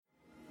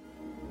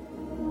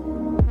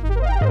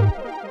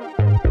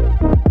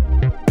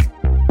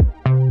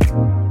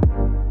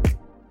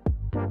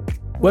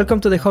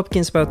Welcome to the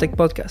Hopkins Biotech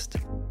Podcast.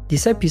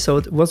 This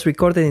episode was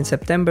recorded in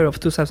September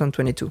of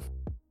 2022.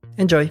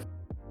 Enjoy.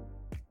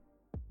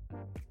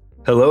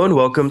 Hello and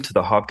welcome to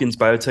the Hopkins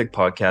Biotech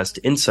Podcast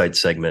Insights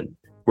segment,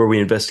 where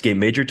we investigate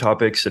major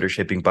topics that are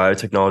shaping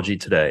biotechnology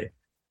today.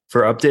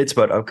 For updates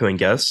about upcoming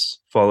guests,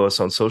 follow us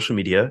on social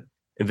media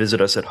and visit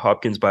us at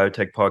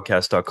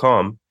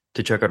hopkinsbiotechpodcast.com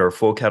to check out our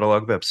full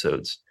catalog of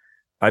episodes.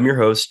 I'm your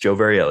host, Joe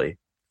Varielli,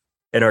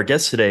 and our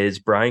guest today is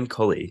Brian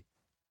Culley.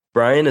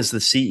 Brian is the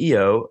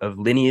CEO of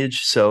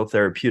Lineage Cell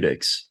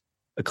Therapeutics,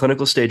 a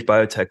clinical stage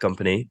biotech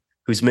company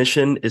whose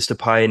mission is to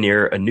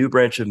pioneer a new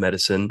branch of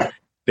medicine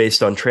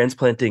based on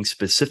transplanting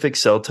specific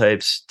cell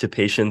types to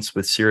patients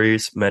with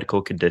serious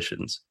medical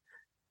conditions.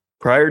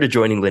 Prior to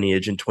joining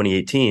Lineage in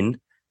 2018,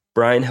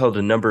 Brian held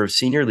a number of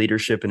senior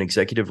leadership and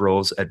executive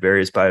roles at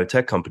various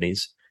biotech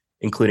companies,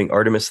 including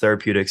Artemis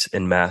Therapeutics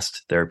and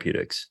Mast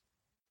Therapeutics.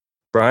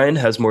 Brian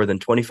has more than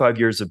 25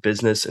 years of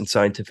business and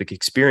scientific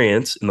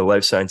experience in the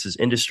life sciences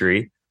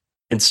industry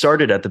and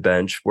started at the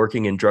bench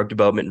working in drug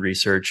development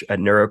research at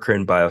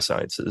Neurocrine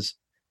Biosciences.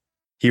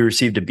 He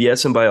received a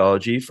BS in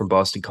biology from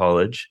Boston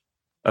College,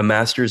 a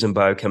master's in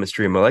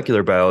biochemistry and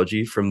molecular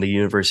biology from the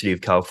University of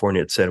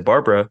California at Santa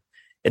Barbara,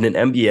 and an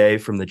MBA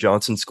from the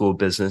Johnson School of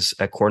Business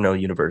at Cornell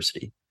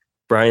University.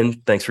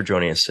 Brian, thanks for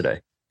joining us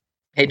today.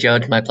 Hey, Joe,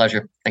 my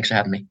pleasure. Thanks for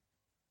having me.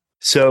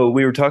 So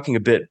we were talking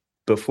a bit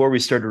before we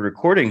started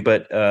recording,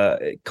 but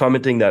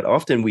commenting that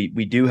often we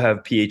do have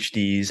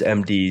PhDs,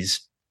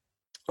 MDs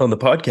on the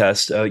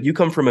podcast. You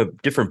come from a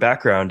different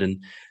background, and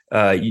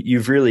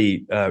you've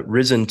really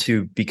risen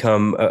to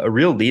become a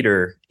real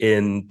leader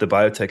in the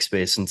biotech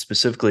space, and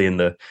specifically in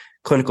the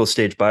clinical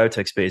stage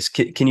biotech space.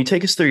 Can you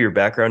take us through your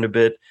background a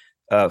bit,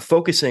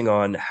 focusing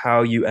on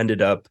how you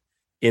ended up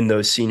in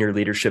those senior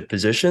leadership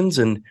positions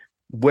and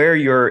where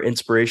your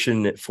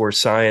inspiration for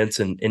science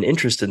and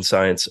interest in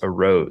science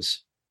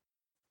arose?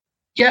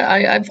 Yeah,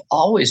 I've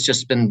always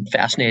just been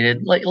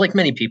fascinated, like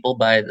many people,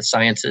 by the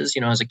sciences.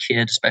 You know, as a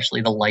kid,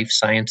 especially the life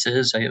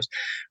sciences. I was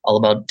all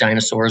about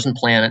dinosaurs and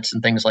planets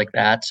and things like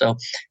that. So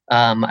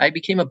I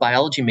became a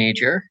biology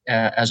major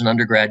as an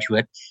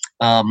undergraduate.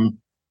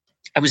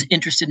 I was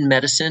interested in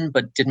medicine,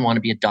 but didn't want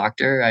to be a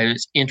doctor. I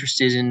was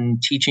interested in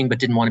teaching, but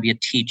didn't want to be a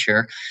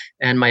teacher.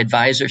 And my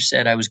advisor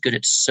said I was good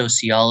at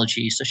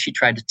sociology, so she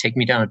tried to take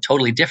me down a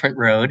totally different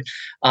road.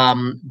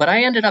 But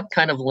I ended up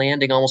kind of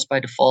landing almost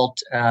by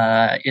default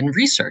in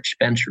research,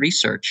 bench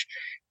research.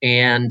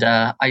 And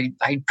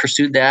I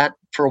pursued that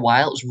for a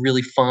while. It was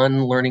really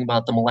fun learning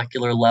about the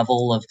molecular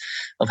level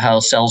of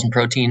how cells and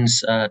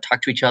proteins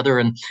talk to each other,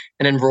 and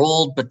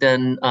enrolled, but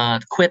then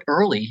quit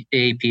early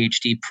a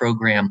PhD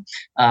program.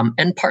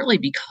 And partly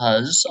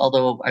because,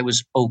 although I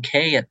was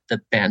okay at the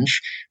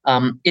bench,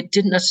 it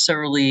didn't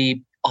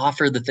necessarily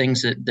offer the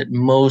things that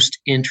most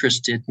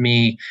interested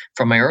me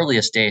from my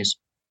earliest days.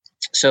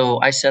 So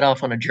I set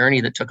off on a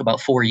journey that took about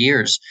 4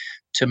 years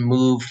to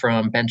move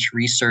from bench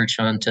research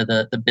onto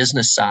the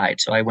business side.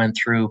 So I went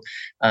through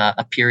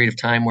a period of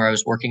time where I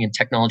was working in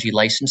technology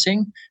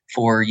licensing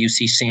for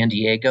UC San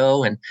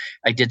Diego, and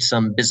I did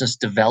some business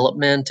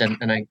development,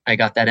 and I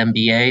got that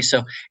MBA.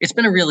 So it's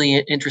been a really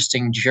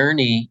interesting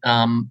journey,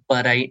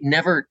 but I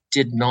never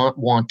did not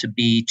want to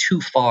be too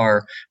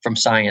far from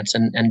science.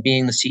 And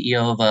being the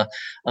CEO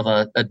of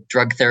a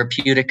drug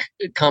therapeutic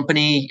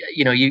company,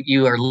 you know,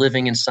 you are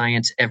living in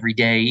science every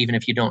day, even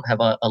if you don't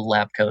have a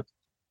lab coat.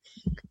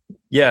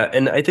 Yeah,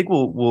 and I think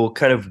we'll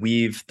kind of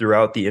weave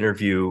throughout the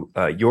interview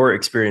your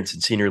experience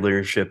in senior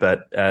leadership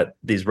at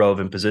these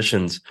relevant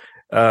positions.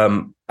 I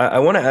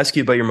want to ask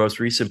you about your most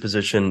recent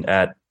position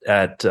at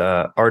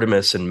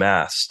Artemis and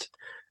Mast.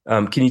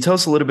 Can you tell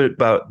us a little bit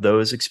about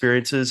those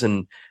experiences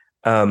and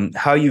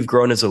how you've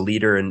grown as a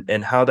leader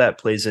and how that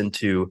plays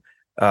into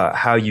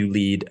how you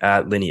lead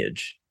at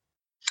Lineage?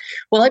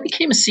 Well, I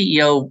became a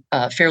CEO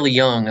fairly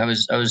young. I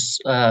was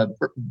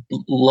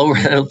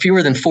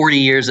fewer than 40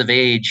 years of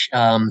age,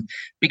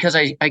 because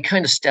I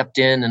kind of stepped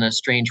in a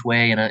strange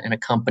way in a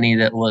company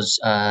that was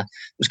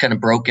kind of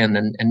broken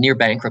and near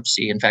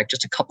bankruptcy. In fact,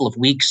 just a couple of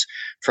weeks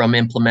from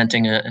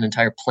implementing an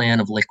entire plan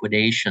of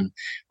liquidation.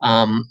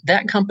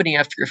 That company,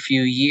 after a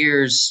few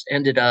years,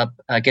 ended up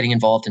getting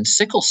involved in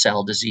sickle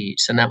cell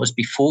disease, and that was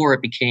before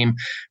it became,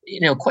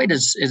 quite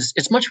as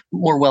it's much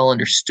more well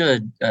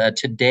understood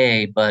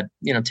today. But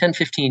 10,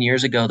 15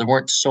 years ago, there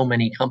weren't so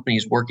many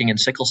companies working in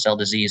sickle cell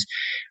disease.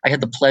 I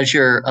had the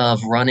pleasure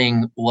of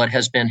running what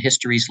has been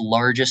history's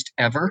largest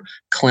ever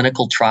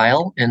clinical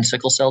trial in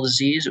sickle cell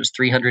disease. It was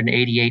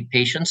 388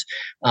 patients.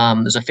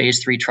 It was a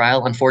phase 3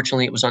 trial.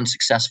 Unfortunately, it was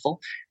unsuccessful.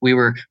 We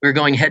were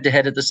going head to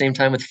head at the same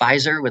time with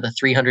Pfizer with a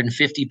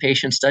 350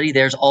 patient study.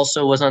 Theirs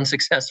also was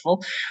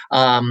unsuccessful.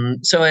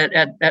 So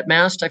at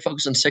Mast, I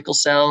focused on sickle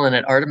cell, and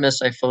at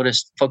Artemis, I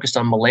focused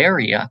on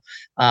malaria.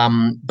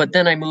 But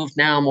then I moved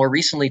now more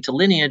recently to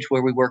Lineage,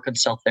 where we work on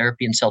cell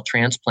therapy and cell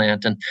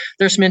transplant. And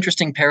there's some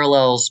interesting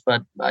parallels,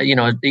 but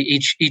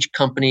each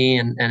company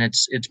and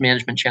its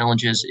management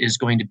challenges is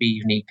going to be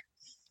unique.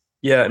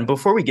 Yeah, and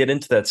before we get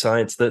into that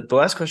science, the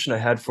last question I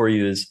had for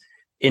you is,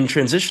 in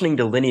transitioning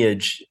to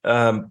Lineage,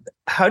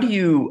 how do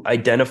you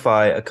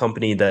identify a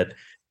company that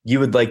you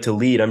would like to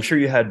lead? I'm sure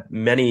you had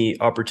many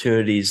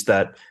opportunities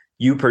that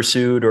you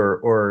pursued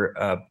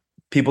or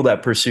people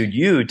that pursued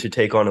you to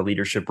take on a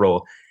leadership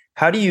role.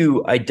 How do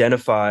you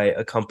identify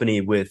a company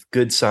with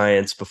good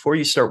science before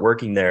you start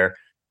working there,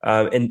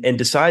 and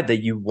decide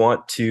that you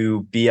want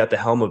to be at the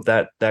helm of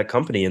that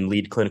company and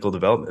lead clinical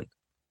development?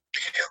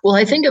 Well,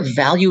 I think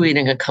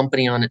evaluating a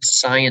company on its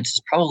science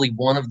is probably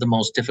one of the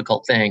most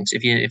difficult things.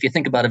 If you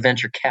think about a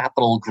venture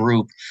capital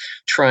group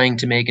trying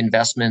to make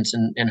investments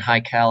in high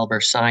caliber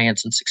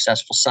science and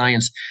successful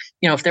science,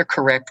 if they're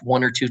correct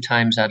 1 or 2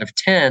 times out of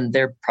 10,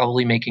 they're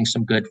probably making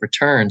some good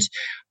returns.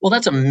 Well,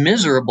 that's a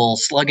miserable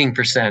slugging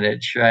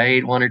percentage,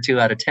 right? 1 or 2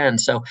 out of 10.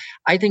 So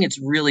I think it's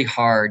really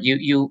hard.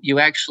 You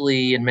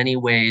actually, in many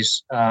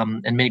ways,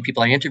 and many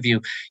people I interview,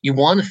 you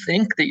want to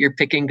think that you're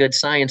picking good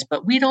science,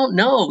 but we don't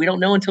know. We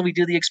don't know until we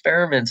do the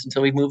experiments,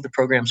 until we move the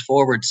programs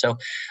forward. So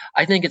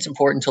I think it's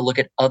important to look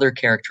at other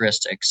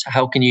characteristics.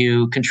 How can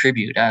you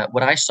contribute?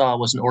 What I saw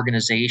was an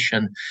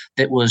organization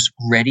that was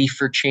ready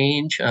for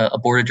change, a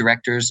board of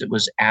directors that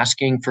was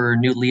asking for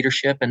new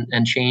leadership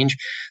and change.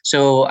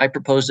 So I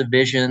proposed a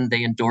vision.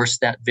 They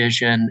endorsed that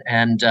vision.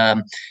 And,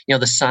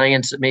 the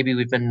science, maybe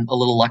we've been a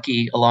little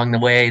lucky along the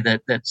way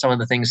that some of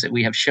the things that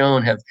we have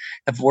shown have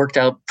worked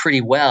out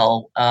pretty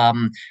well.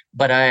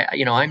 But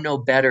I'm no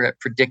better at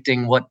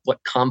predicting what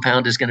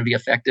compound is going to be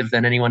effective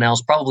than anyone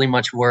else, probably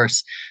much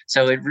worse.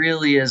 So it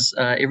really is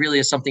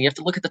something you have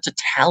to look at the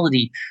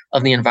totality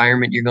of the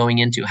environment you're going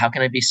into. How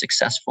can I be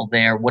successful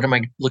there? What am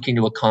I looking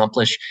to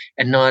accomplish?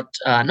 And not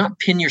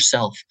pin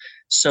yourself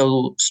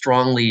so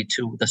strongly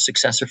to the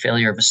success or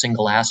failure of a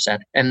single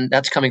asset. And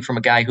that's coming from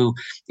a guy who,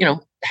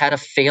 had a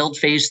failed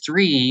phase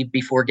 3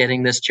 before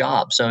getting this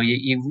job. So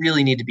you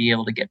really need to be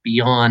able to get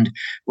beyond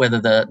whether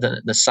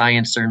the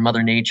science or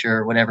Mother Nature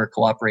or whatever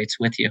cooperates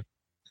with you.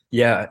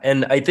 Yeah,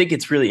 and I think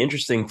it's really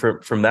interesting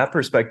from that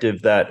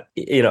perspective that,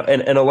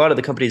 and a lot of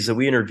the companies that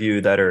we interview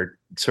that are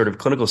sort of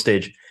clinical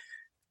stage,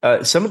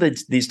 some of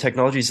these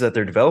technologies that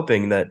they're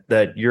developing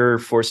that you're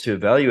forced to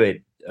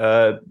evaluate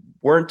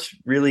weren't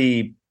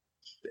really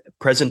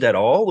present at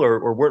all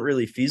or weren't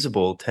really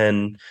feasible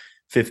 10,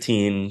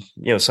 15,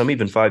 some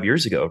even 5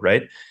 years ago,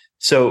 right?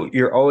 So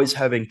you're always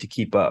having to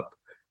keep up.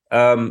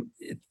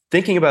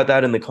 Thinking about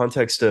that in the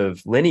context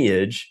of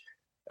Lineage,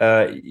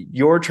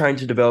 you're trying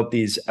to develop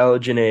these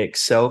allogeneic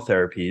cell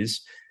therapies.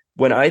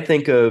 When I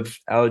think of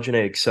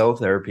allogeneic cell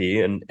therapy,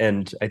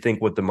 and I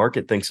think what the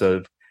market thinks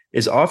of,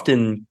 is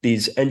often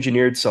these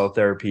engineered cell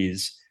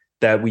therapies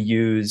that we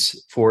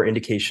use for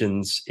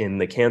indications in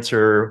the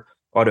cancer,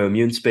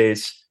 autoimmune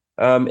space.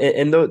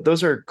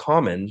 Those are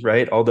common,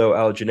 right? Although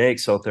allogeneic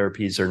cell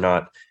therapies are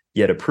not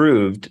yet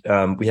approved,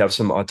 we have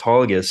some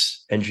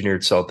autologous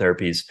engineered cell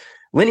therapies.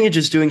 Lineage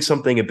is doing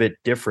something a bit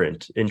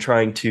different in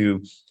trying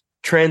to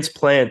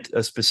transplant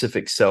a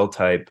specific cell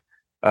type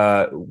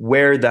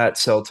where that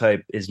cell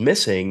type is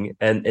missing,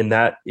 and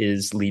that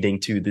is leading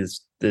to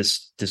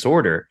this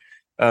disorder.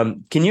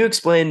 Can you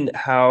explain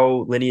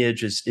how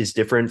Lineage is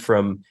different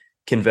from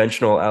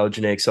conventional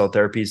allogeneic cell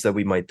therapies that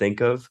we might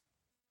think of?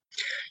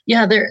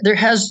 Yeah,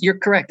 you're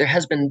correct. There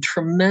has been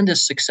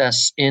tremendous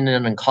success in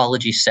an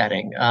oncology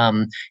setting,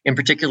 in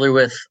particular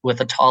with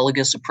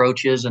autologous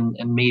approaches, and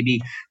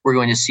maybe we're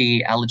going to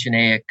see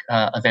allogeneic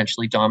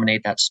eventually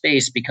dominate that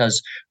space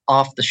because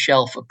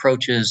off-the-shelf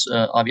approaches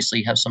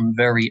obviously have some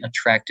very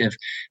attractive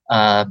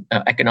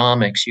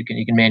economics. You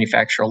can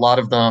manufacture a lot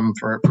of them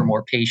for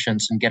more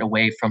patients and get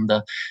away from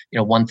the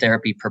one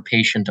therapy per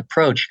patient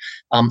approach.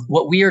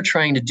 What we are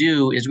trying to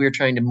do is we are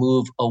trying to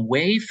move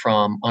away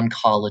from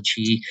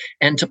oncology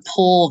and to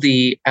pull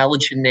the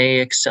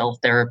allogeneic cell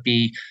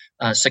therapy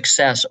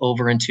success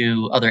over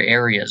into other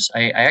areas.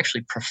 I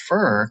actually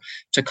prefer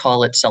to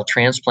call it cell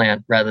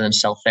transplant rather than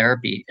cell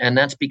therapy. And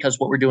that's because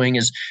what we're doing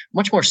is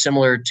much more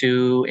similar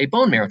to a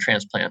bone marrow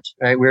transplant,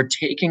 right? We're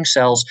taking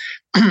cells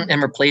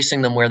and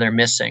replacing them where they're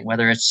missing,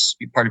 whether it's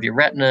part of your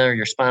retina or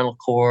your spinal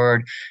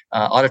cord,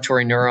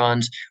 auditory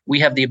neurons. We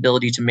have the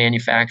ability to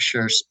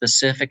manufacture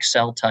specific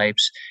cell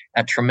types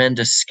at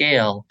tremendous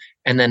scale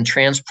and then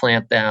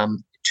transplant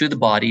them to the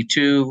body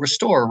to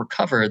restore,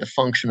 recover the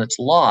function that's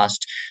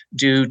lost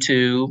due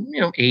to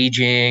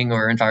aging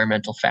or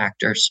environmental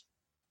factors.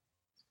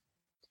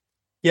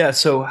 Yeah.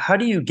 So how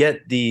do you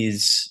get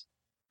these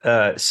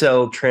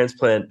cell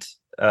transplant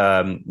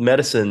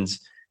medicines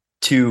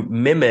to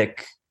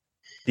mimic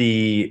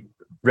the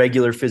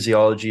regular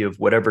physiology of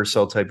whatever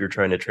cell type you're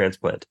trying to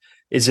transplant?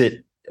 Is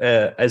it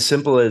as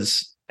simple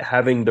as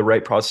having the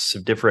right process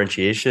of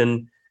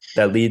differentiation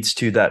that leads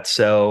to that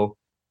cell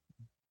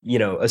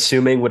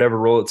assuming whatever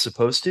role it's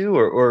supposed to,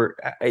 or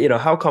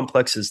how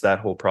complex is that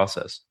whole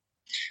process?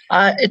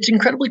 It's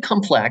incredibly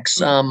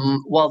complex,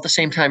 while at the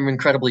same time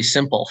incredibly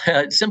simple.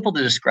 It's simple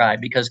to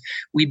describe because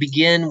we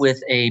begin with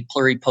a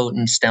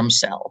pluripotent stem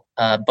cell,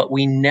 but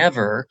we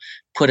never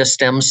put a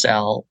stem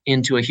cell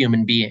into a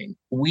human being.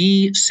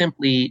 We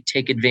simply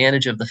take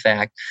advantage of the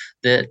fact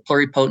that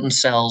pluripotent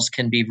cells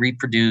can be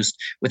reproduced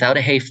without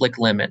a Hayflick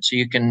limit. So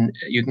you can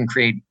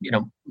create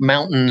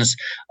mountains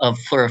of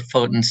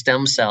pluripotent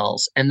stem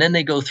cells, and then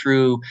they go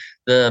through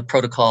the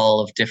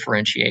protocol of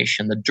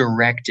differentiation, the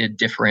directed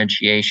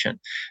differentiation.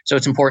 So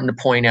it's important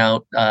to point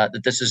out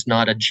that this is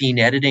not a gene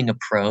editing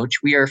approach.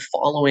 We are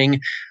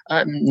following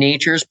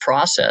nature's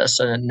process,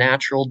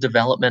 natural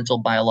developmental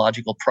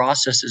biological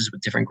processes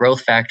with different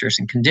growth factors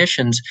and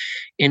conditions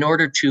in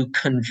order to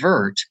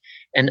convert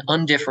an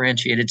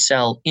undifferentiated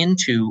cell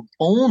into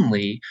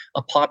only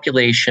a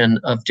population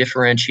of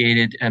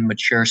differentiated and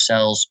mature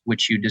cells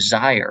which you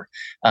desire.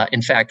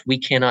 In fact, we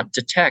cannot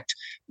detect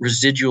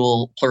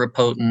residual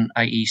pluripotent,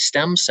 i.e.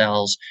 stem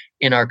cells,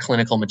 in our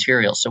clinical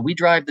material. So we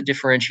drive the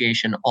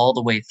differentiation all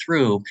the way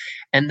through,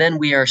 and then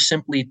we are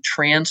simply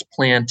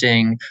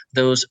transplanting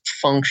those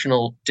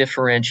functional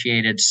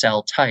differentiated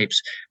cell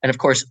types. And of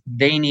course,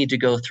 they need to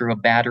go through a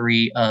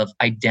battery of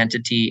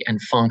identity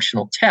and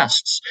functional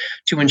tests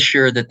to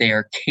ensure that they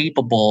are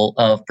capable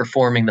of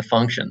performing the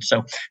function.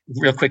 So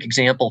real quick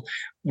example,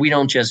 we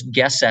don't just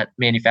guess at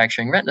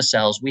manufacturing retina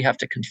cells. We have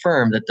to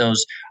confirm that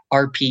those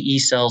RPE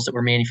cells that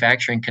we're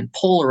manufacturing can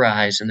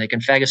polarize and they can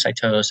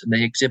phagocytose and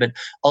they exhibit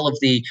all of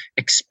the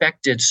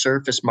expected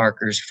surface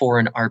markers for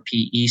an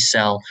RPE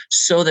cell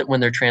so that when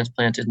they're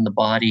transplanted in the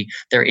body,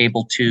 they're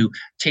able to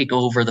take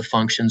over the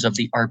functions of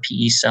the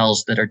RPE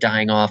cells that are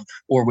dying off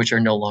or which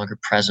are no longer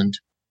present.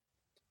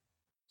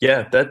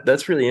 Yeah,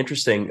 that's really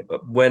interesting.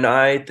 When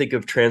I think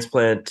of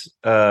transplant,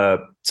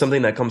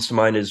 something that comes to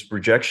mind is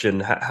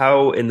rejection.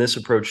 How in this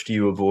approach do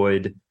you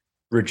avoid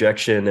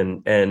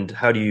rejection, and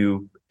how do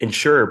you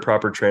ensure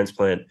proper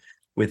transplant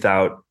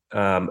without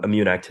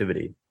immune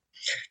activity?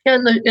 Yeah,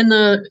 in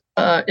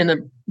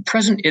the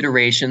present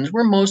iterations,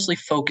 we're mostly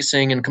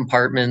focusing in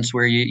compartments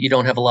where you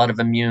don't have a lot of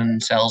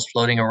immune cells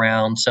floating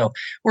around. So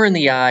we're in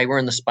the eye, we're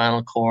in the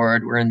spinal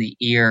cord, we're in the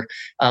ear.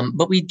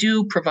 But we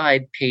do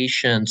provide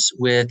patients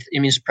with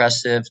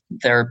immunosuppressive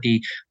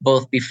therapy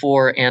both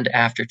before and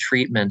after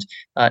treatment.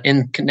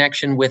 In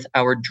connection with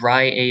our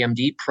dry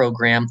AMD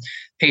program,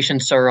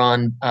 patients are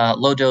on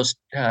low-dose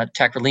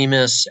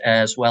tacrolimus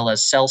as well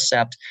as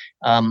CellCept.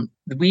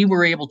 We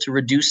were able to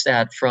reduce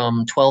that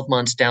from 12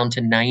 months down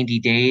to 90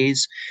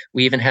 days.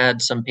 We even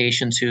had some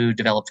patients who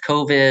developed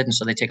COVID, and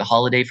so they take a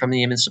holiday from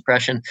the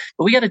immunosuppression.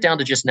 But we got it down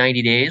to just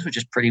 90 days, which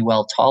is pretty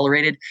well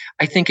tolerated.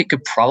 I think it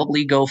could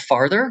probably go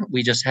farther.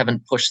 We just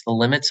haven't pushed the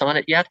limits on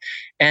it yet.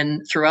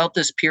 And throughout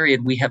this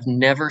period, we have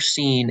never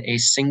seen a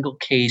single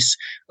case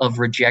of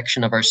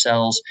rejection of our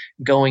cells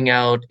going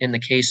out, in the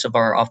case of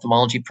our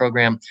ophthalmology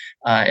program,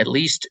 at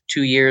least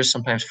 2 years,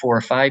 sometimes 4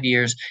 or 5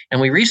 years.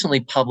 And we recently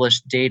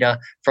published data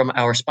from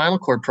our spinal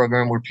cord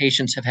program where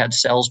patients have had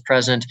cells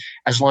present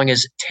as long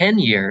as 10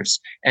 years,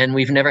 and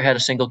we've never had a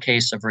single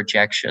case of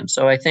rejection.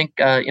 So I think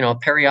a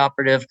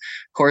perioperative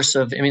course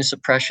of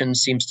immunosuppression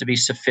seems to be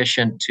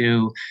sufficient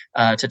to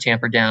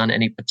tamper down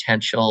any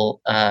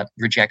potential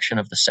rejection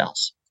of the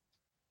cells.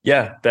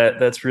 Yeah,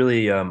 that's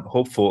really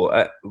hopeful.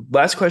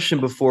 Last question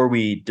before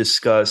we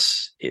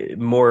discuss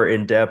more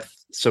in depth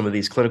some of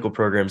these clinical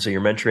programs that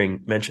you're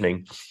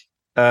mentioning.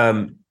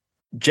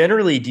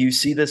 Generally, do you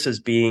see this as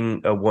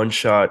being a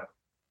one-shot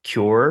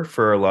cure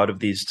for a lot of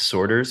these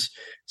disorders,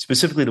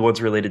 specifically the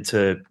ones related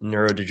to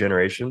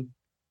neurodegeneration?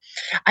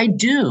 I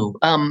do,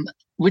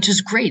 which is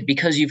great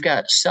because you've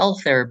got cell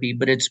therapy,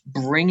 but it's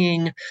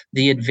bringing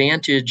the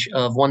advantage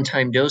of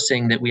one-time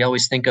dosing that we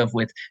always think of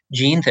with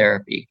gene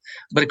therapy.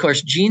 But of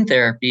course, gene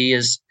therapy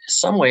is in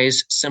some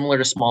ways similar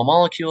to small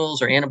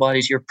molecules or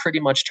antibodies. You're pretty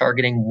much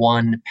targeting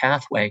one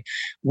pathway.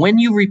 When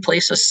you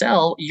replace a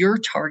cell, you're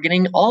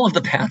targeting all of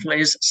the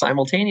pathways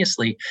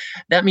simultaneously.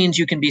 That means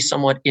you can be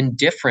somewhat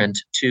indifferent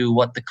to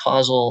what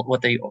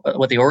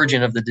the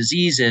origin of the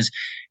disease is.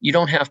 You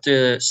don't have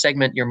to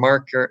segment your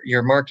market.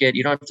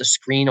 You don't have to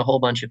screen a whole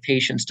bunch of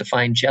patients to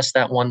find just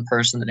that one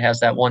person that has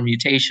that one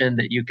mutation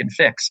that you can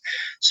fix.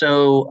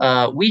 So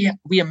we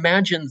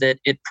imagine that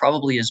it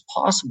probably is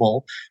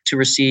possible to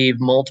receive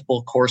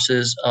multiple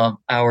courses of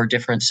our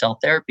different cell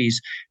therapies.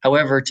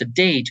 However, to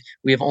date,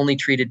 we have only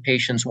treated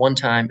patients one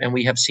time, and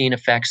we have seen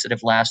effects that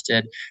have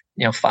lasted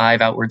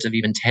 5 outwards of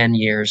even 10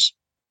 years.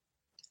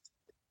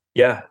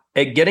 Yeah.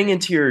 And getting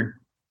into your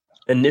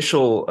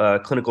initial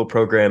clinical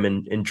program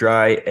in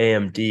dry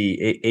AMD,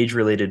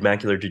 age-related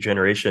macular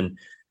degeneration,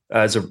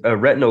 as a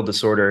retinal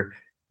disorder,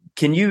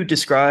 can you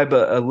describe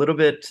a little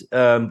bit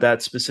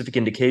that specific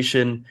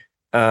indication,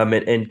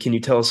 and can you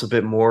tell us a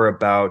bit more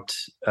about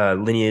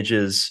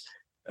Lineage's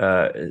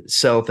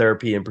cell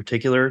therapy in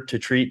particular to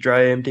treat dry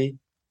AMD?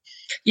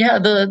 Yeah,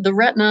 the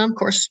retina, of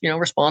course,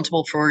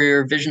 responsible for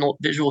your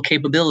visual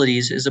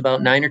capabilities, is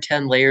about 9 or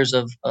 10 layers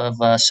of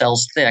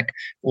cells thick.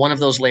 One of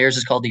those layers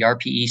is called the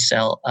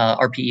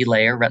RPE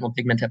layer, retinal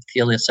pigment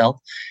epithelial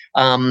cell,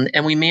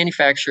 and we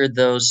manufacture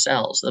those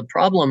cells. The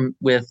problem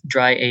with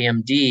dry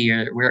AMD,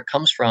 or where it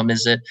comes from,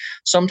 is that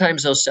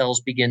sometimes those cells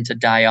begin to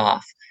die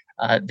off.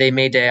 They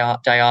may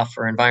die off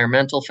for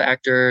environmental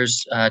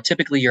factors.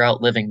 Typically, you're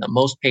outliving them.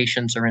 Most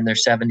patients are in their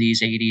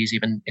 70s, 80s,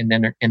 even in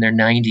their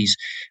 90s.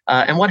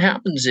 And what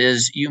happens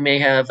is you may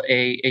have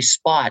a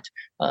spot,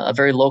 a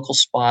very local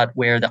spot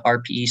where the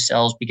RPE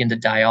cells begin to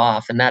die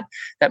off, and that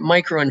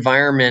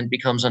microenvironment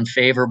becomes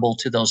unfavorable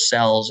to those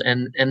cells,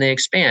 and they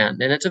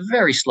expand. And it's a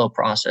very slow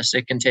process.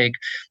 It can take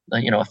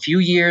a few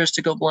years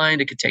to go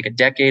blind. It could take a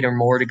decade or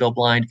more to go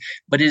blind,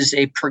 but it is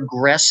a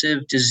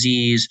progressive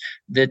disease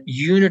that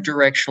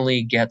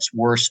unidirectionally gets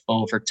worse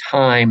over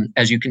time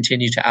as you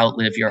continue to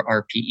outlive your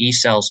RPE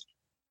cells.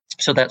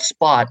 So that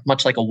spot,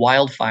 much like a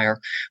wildfire,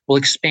 will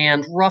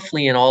expand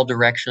roughly in all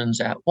directions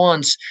at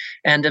once,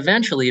 and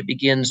eventually it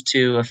begins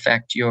to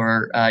affect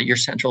your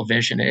central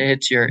vision. It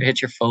hits your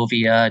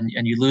fovea,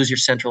 and you lose your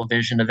central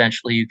vision.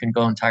 Eventually, you can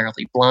go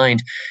entirely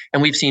blind.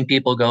 And we've seen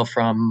people go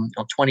from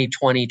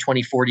 20/20,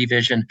 20/40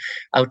 vision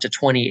out to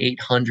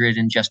 2800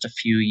 in just a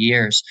few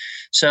years.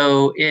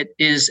 So it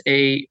is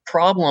a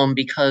problem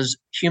because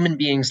human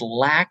beings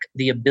lack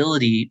the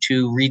ability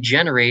to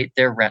regenerate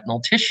their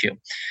retinal tissue.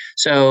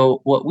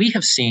 So what we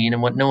have seen,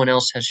 and what no one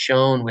else has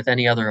shown with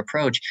any other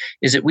approach,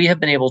 is that we have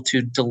been able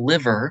to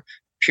deliver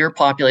pure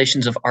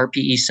populations of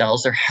RPE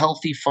cells. They're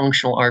healthy,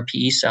 functional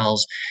RPE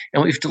cells,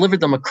 and we've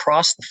delivered them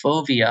across the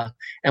fovea.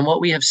 And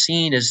what we have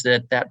seen is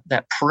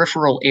that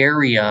peripheral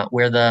area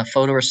where the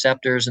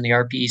photoreceptors and the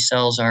RPE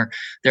cells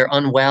they're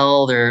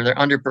unwell, they're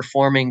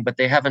underperforming, but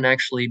they haven't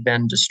actually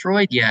been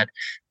destroyed yet.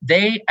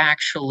 They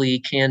actually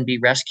can be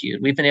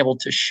rescued. We've been able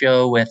to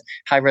show with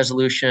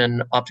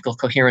high-resolution optical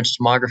coherence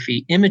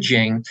tomography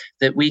imaging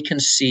that we can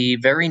see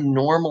very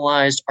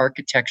normalized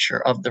architecture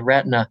of the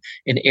retina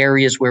in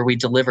areas where we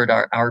delivered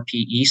our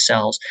RPE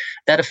cells.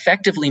 That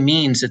effectively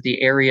means that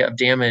the area of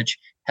damage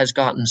has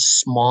gotten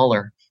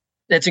smaller.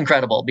 That's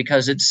incredible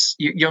because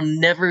you'll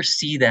never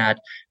see that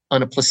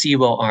on a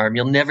placebo arm.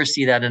 You'll never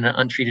see that in an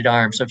untreated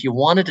arm. So if you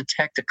want to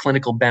detect a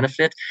clinical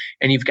benefit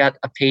and you've got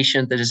a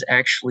patient that is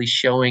actually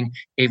showing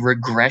a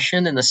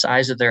regression in the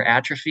size of their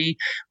atrophy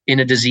in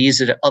a disease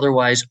that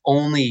otherwise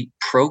only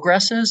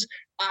progresses,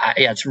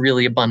 it's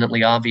really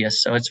abundantly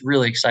obvious. So it's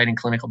really exciting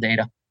clinical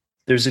data.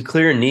 There's a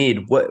clear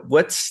need.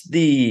 What's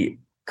the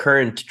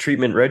current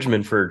treatment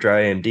regimen for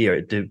dry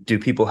AMD? Do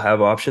people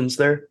have options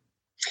there?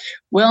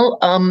 Well,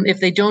 if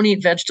they don't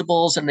eat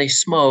vegetables and they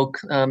smoke,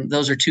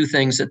 those are two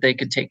things that they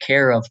could take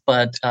care of.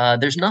 But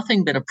there's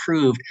nothing been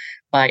approved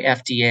by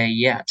FDA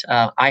yet.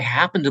 I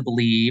happen to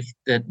believe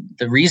that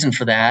the reason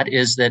for that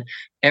is that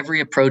every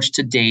approach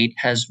to date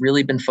has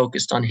really been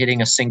focused on hitting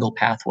a single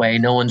pathway.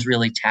 No one's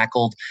really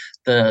tackled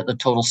the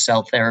total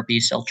cell therapy,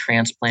 cell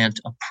transplant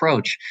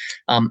approach.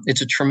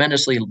 It's a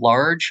tremendously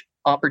large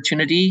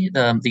opportunity.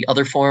 The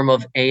other form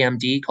of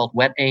AMD, called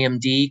wet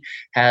AMD,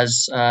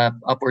 has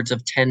upwards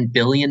of $10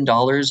 billion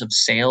of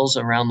sales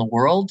around the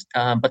world,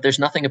 but there's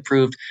nothing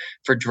approved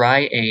for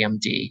dry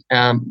AMD.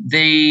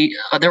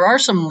 There are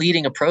some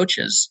leading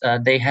approaches.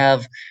 They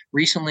have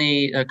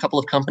recently, a couple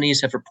of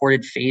companies have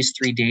reported phase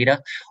 3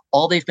 data.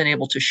 All they've been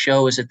able to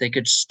show is that they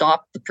could slow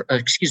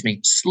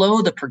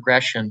the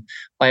progression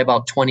by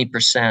about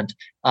 20%.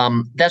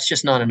 That's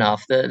just not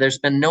enough. There's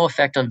been no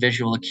effect on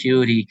visual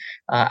acuity.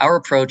 Our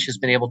approach has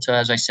been able to,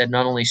 as I said,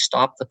 not only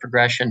stop the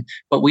progression,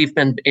 but we've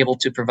been able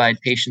to provide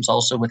patients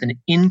also with an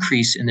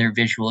increase in their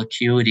visual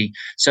acuity.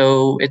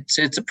 So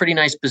it's a pretty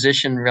nice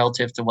position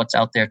relative to what's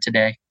out there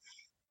today.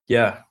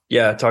 Yeah.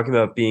 Talking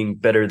about being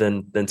better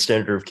than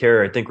standard of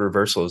care, I think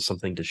reversal is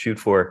something to shoot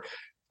for.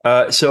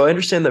 So I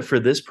understand that for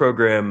this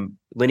program,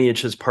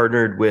 Lineage has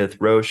partnered with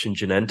Roche and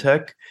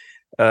Genentech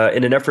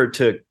in an effort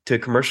to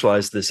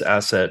commercialize this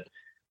asset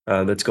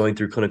that's going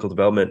through clinical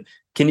development.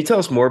 Can you tell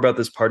us more about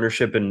this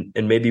partnership and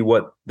maybe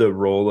what the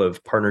role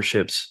of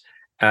partnerships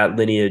at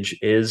Lineage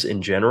is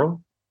in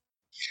general?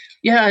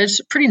 Yeah, it's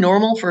pretty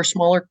normal for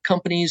smaller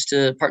companies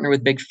to partner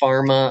with big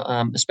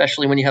pharma,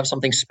 especially when you have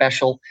something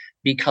special,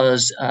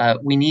 because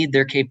we need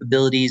their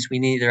capabilities, we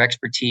need their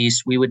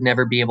expertise. We would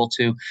never be able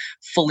to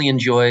fully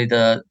enjoy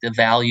the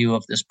value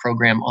of this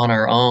program on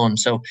our own.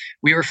 So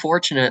we were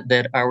fortunate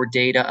that our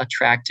data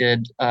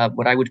attracted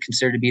what I would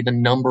consider to be the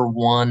number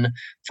one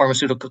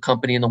pharmaceutical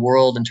company in the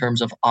world in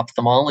terms of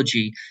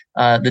ophthalmology.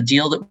 The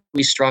deal that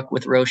we struck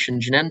with Roche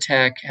and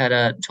Genentech had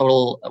a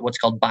total what's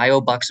called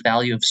biobucks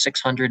value of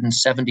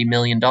 $670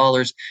 million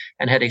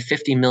and had a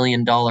 $50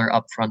 million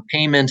upfront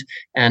payment.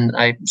 And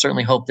I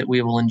certainly hope that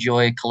we will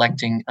enjoy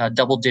collecting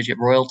double-digit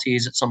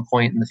royalties at some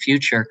point in the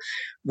future.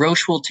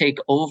 Roche will take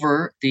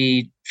over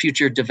the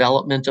future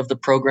development of the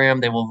program.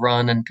 They will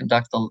run and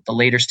conduct the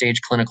later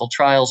stage clinical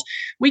trials.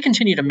 We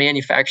continue to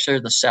manufacture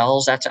the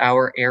cells. That's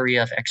our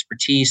area of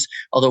expertise,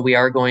 although we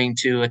are going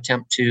to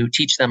attempt to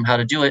teach them how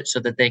to do it so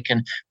that they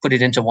can put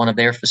it into one of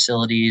their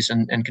facilities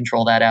and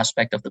control that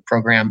aspect of the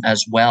program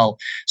as well.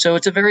 So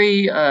it's a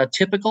very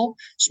typical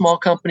small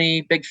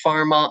company, big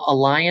pharma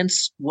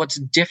alliance. What's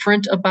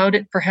different about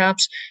it,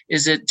 perhaps,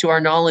 is that to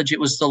our knowledge, it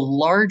was the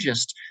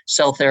largest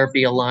cell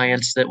therapy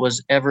alliance that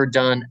was ever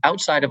done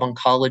outside of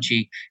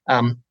oncology.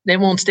 they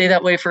won't stay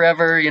that way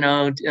forever.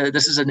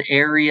 This is an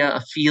area,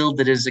 a field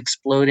that is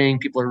exploding.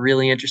 People are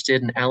really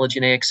interested in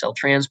allogeneic cell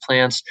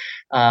transplants.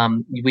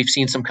 We've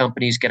seen some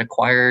companies get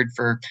acquired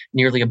for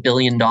nearly $1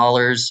 billion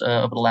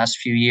over the last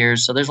few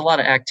years. So there's a lot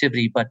of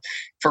activity, but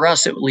for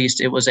us, at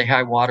least, it was a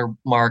high water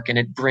mark, and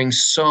it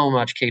brings so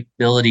much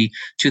capability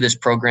to this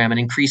program and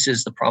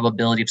increases the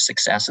probability of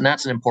success. And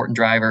that's an important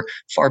driver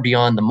far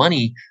beyond the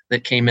money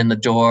that came in the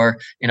door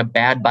in a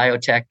bad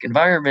biotech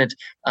environment,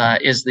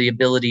 is the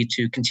ability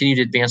to continue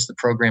to advance the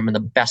program in the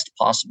best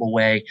possible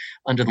way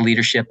under the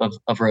leadership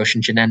of Roche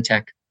and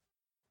Genentech.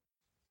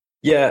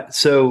 Yeah,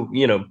 so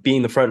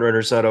being the front runner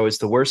is not always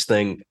the worst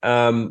thing.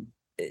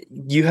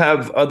 You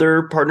have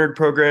other partnered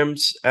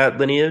programs at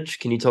Lineage.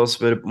 Can you tell us a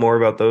bit more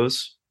about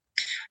those?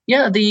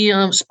 Yeah,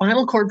 the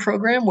spinal cord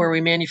program, where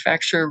we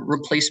manufacture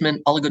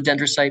replacement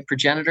oligodendrocyte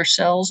progenitor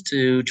cells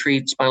to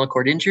treat spinal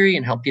cord injury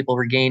and help people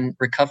regain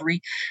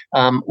recovery.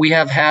 We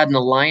have had an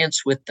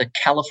alliance with the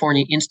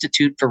California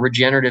Institute for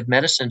Regenerative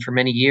Medicine for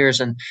many years,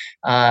 and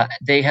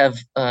they have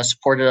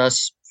supported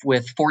us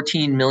with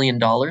 $14 million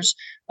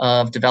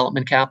of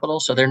development capital.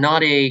 So they're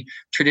not a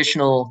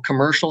traditional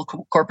commercial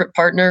corporate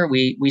partner.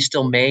 We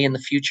still may in the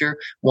future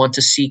want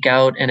to seek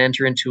out and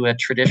enter into a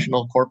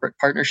traditional corporate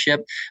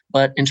partnership.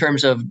 But in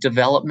terms of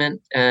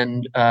development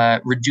and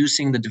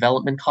reducing the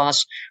development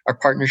costs, our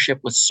partnership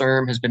with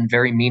CIRM has been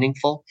very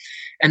meaningful.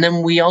 And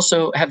then we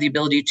also have the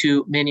ability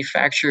to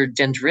manufacture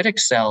dendritic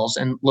cells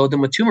and load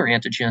them with tumor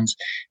antigens.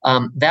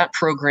 That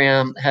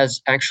program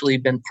has actually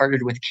been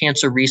partnered with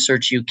Cancer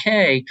Research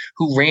UK,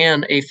 who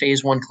ran a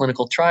phase 1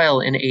 clinical trial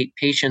in 8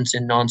 patients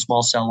in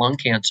non-small cell lung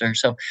cancer.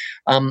 So,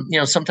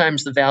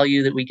 sometimes the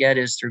value that we get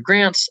is through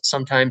grants.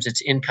 Sometimes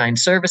it's in-kind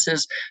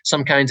services.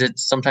 Sometimes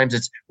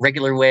it's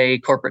regular way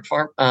corporate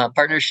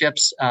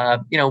partnerships.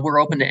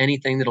 We're open to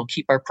anything that'll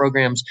keep our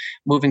programs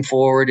moving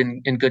forward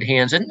in good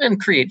hands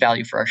and create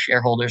value for our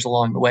shareholders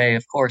along the way,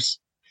 of course.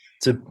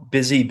 It's a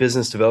busy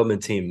business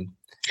development team.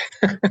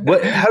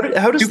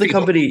 How does the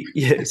company?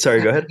 Yeah,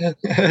 sorry, go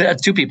ahead.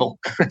 2 people.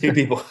 2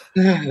 people.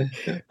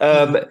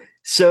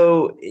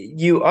 So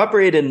you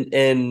operate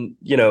in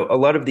a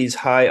lot of these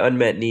high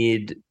unmet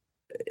need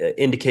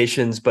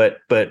indications, but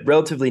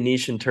relatively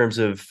niche in terms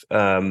of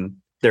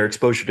their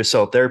exposure to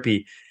cell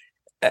therapy.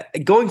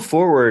 Going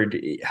forward,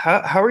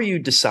 how are you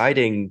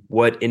deciding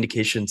what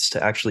indications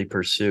to actually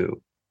pursue?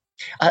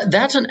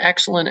 That's an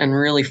excellent and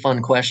really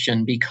fun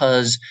question,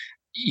 because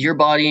your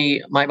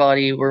body, my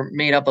body, we're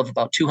made up of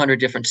about 200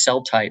 different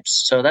cell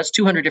types. So that's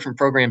 200 different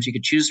programs you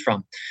could choose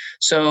from.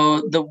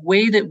 So the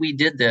way that we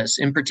did this,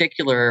 in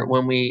particular,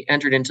 when we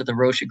entered into the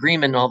Roche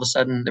agreement, all of a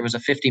sudden there was a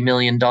 $50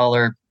 million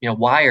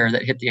wire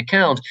that hit the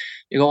account.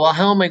 You go, well,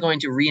 how am I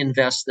going to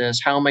reinvest this?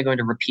 How am I going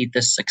to repeat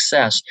this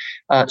success?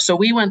 So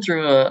we went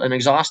through an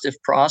exhaustive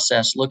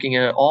process looking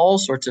at all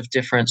sorts of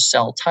different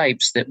cell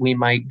types that we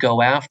might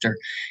go after.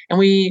 And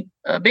we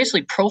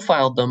basically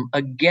profiled them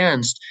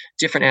against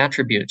different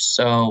attributes.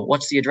 So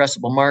what's the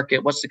addressable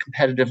market? What's the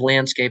competitive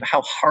landscape?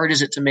 How hard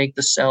is it to make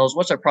the cells?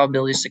 What's our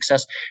probability of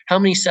success? How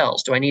many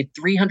cells? Do I need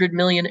 300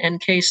 million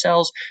NK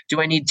cells? Do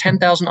I need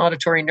 10,000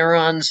 auditory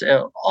neurons?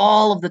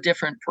 All of the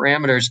different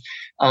parameters.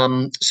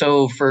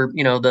 So for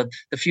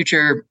the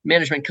future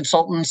management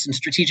consultants and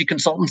strategic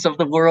consultants of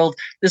the world,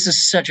 this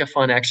is such a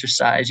fun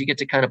exercise. You get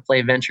to kind of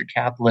play venture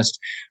capitalist.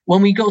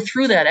 When we go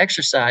through that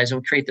exercise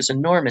and we create this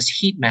enormous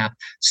heat map,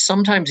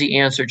 sometimes the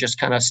answer just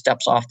kind of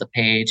steps off the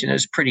page and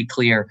it's pretty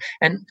clear.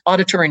 And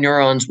auditory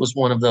neurons was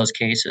one of those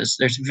cases.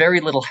 There's very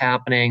little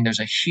happening. There's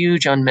a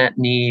huge unmet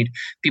need.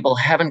 People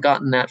haven't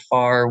gotten that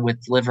far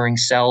with delivering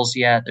cells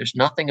yet. There's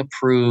nothing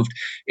approved.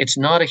 It's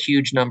not a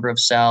huge number of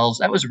cells.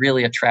 That was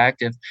really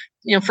attractive.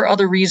 For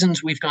other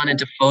reasons, we've gone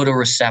into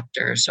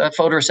photoreceptors.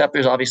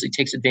 Photoreceptors obviously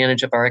takes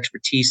advantage of our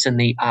expertise in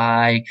the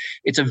eye.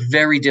 It's a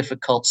very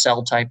difficult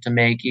cell type to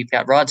make. You've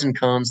got rods and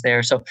cones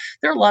there. So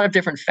there are a lot of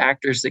different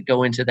factors that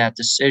go into that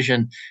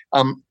decision.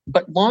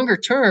 But longer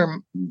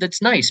term,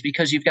 that's nice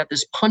because you've got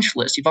this punch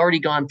list. You've already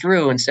gone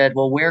through and said,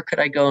 well, where could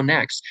I go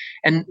next?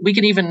 And we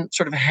can even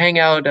sort of hang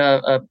out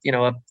a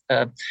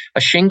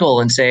shingle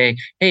and say,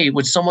 hey,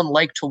 would someone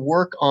like to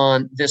work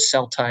on this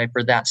cell type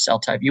or that cell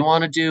type? You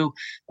want to do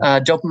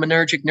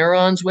dopaminergic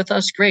neurons with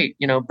us? Great.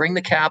 Bring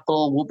the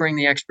capital, we'll bring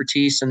the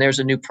expertise, and there's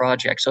a new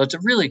project. So it's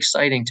really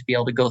exciting to be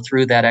able to go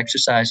through that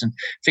exercise and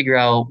figure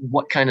out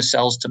what kind of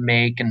cells to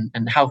make and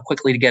how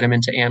quickly to get them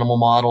into animal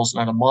models.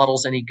 Not a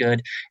model's any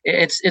good.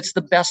 It's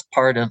the best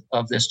part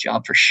of this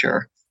job for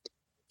sure.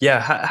 Yeah.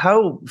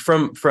 How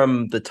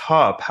from the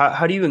top,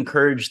 how do you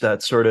encourage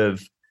that sort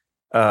of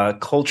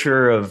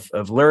culture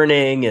of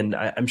learning? And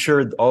I'm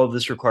sure all of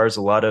this requires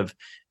a lot of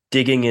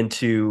digging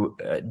into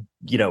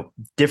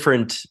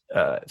different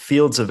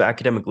fields of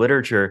academic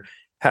literature.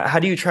 How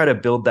do you try to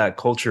build that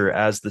culture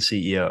as the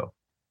CEO?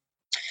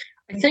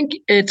 I think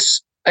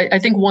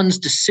one's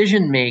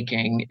decision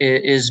making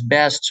is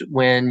best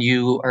when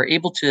you are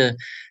able to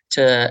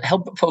to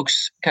help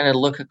folks kind of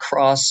look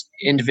across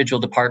individual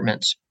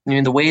departments. I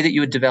mean, the way that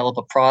you would develop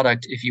a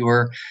product if you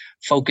were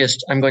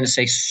focused, I'm going to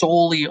say,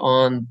 solely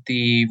on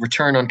the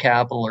return on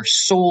capital or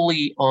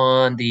solely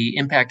on the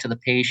impact to the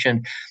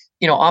patient,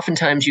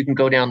 oftentimes you can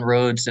go down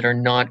roads that are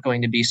not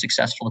going to be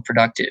successful and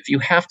productive. You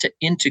have to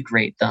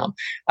integrate them.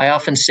 I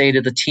often say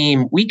to the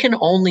team, we can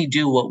only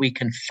do what we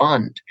can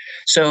fund.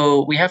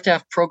 So we have to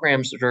have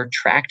programs that are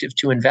attractive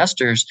to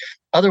investors.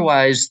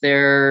 Otherwise,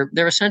 they're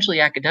essentially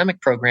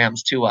academic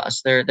programs to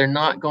us. They're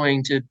not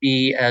going to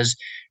be as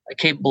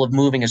capable of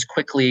moving as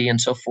quickly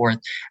and so forth.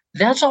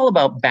 That's all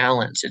about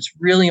balance. It's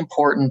really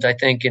important, I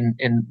think,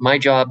 in my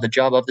job, the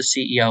job of the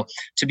CEO,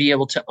 to be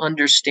able to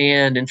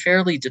understand in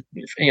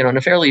in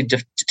a fairly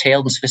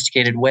detailed and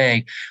sophisticated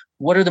way,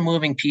 what are the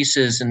moving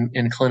pieces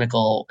in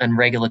clinical and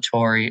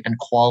regulatory and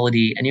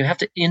quality, and you have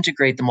to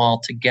integrate them all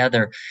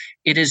together.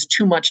 It is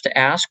too much to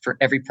ask for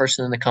every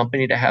person in the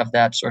company to have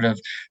that sort of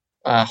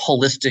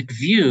holistic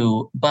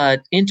view,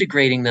 but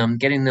integrating them,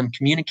 getting them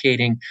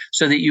communicating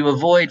so that you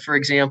avoid, for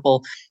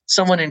example,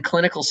 someone in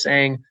clinical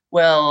saying,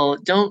 well,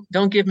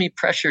 don't give me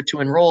pressure to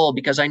enroll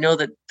because I know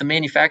that the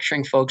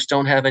manufacturing folks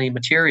don't have any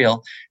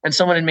material. And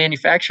someone in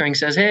manufacturing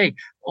says, hey,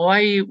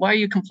 why are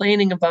you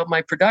complaining about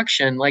my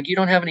production? Like, you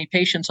don't have any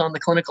patients on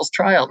the clinical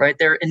trial, right?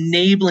 They're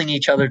enabling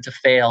each other to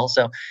fail.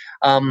 So,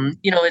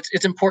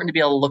 it's important to be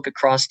able to look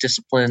across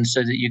disciplines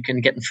so that you can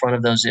get in front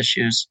of those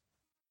issues.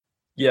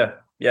 Yeah,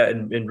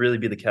 and really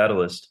be the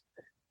catalyst.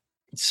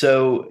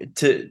 So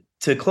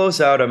to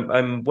close out,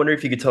 I'm wondering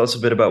if you could tell us a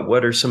bit about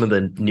what are some of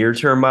the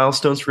near-term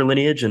milestones for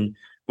Lineage and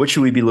what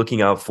should we be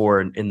looking out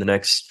for in the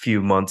next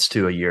few months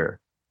to a year?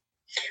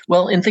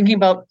 Well, in thinking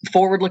about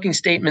forward-looking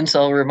statements,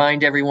 I'll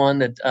remind everyone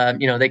that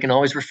they can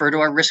always refer to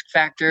our risk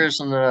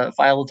factors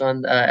filed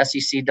on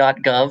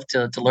sec.gov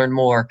to learn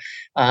more.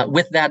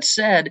 With that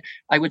said,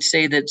 I would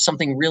say that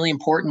something really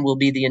important will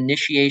be the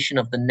initiation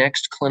of the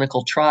next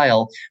clinical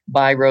trial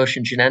by Roche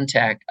and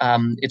Genentech.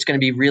 It's going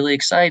to be really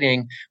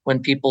exciting when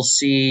people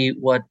see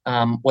what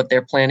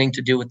they're planning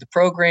to do with the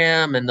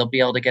program, and they'll be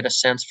able to get a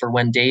sense for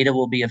when data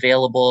will be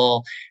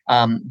available,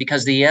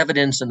 because the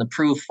evidence and the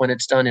proof when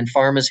it's done in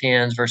pharma's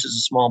hands versus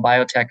a small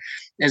biotech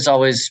is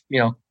always,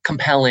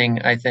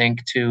 compelling, I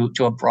think, to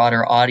a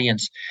broader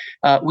audience.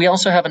 We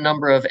also have a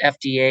number of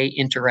FDA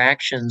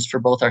interactions for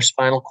both our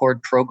spinal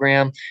cord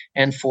program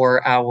and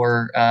for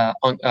our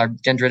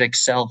dendritic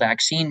cell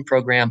vaccine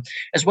program,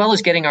 as well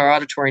as getting our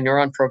auditory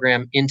neuron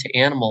program into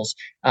animals.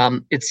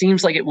 It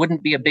seems like it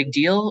wouldn't be a big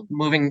deal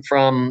moving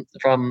from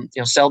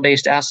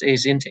cell-based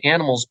assays into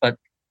animals, but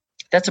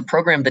that's a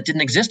program that didn't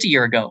exist a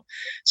year ago.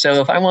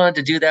 So if I wanted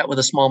to do that with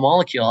a small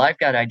molecule, I've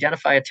got to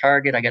identify a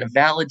target, I got to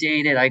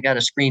validate it, I got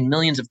to screen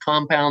millions of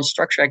compounds,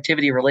 structure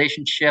activity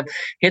relationship,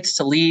 hits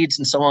to leads,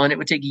 and so on. It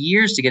would take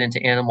years to get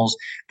into animals.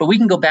 But we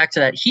can go back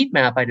to that heat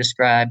map I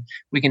described.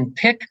 We can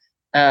pick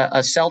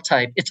a cell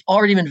type. It's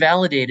already been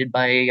validated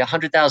by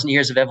 100,000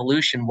 years of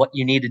evolution what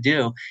you need to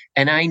do.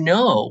 And I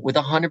know with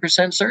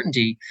 100%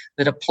 certainty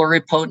that a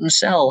pluripotent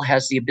cell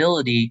has the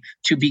ability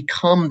to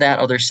become that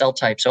other cell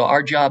type. So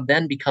our job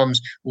then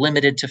becomes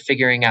limited to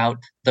figuring out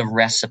the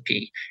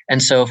recipe.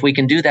 And so if we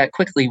can do that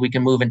quickly, we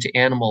can move into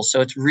animals.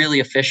 So it's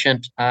really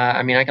efficient.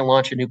 I can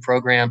launch a new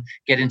program,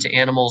 get into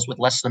animals with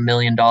less than $1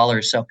 million.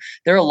 So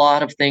there are a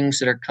lot of things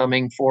that are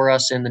coming for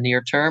us in the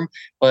near term.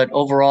 But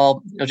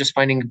overall, just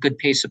finding a good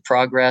pace of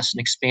progress and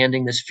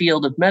expanding this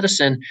field of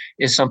medicine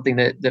is something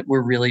that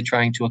we're really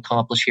trying to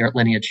accomplish here at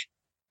Lineage.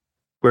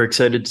 We're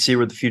excited to see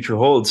what the future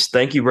holds.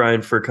 Thank you,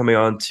 Brian, for coming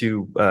on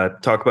to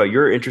talk about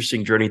your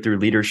interesting journey through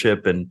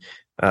leadership and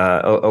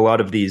a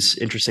lot of these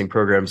interesting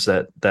programs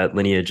that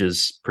Lineage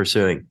is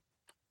pursuing.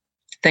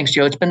 Thanks,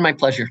 Joe. It's been my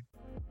pleasure.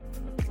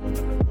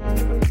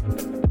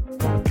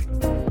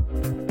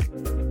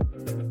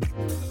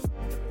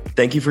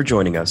 Thank you for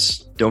joining us.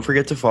 Don't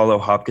forget to follow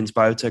Hopkins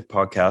Biotech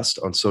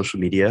Podcast on social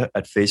media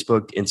at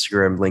Facebook,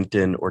 Instagram,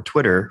 LinkedIn, or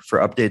Twitter for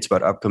updates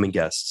about upcoming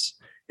guests.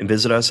 And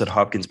visit us at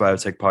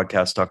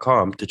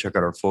hopkinsbiotechpodcast.com to check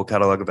out our full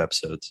catalog of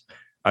episodes.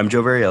 I'm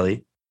Joe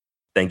Varielli.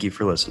 Thank you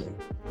for listening.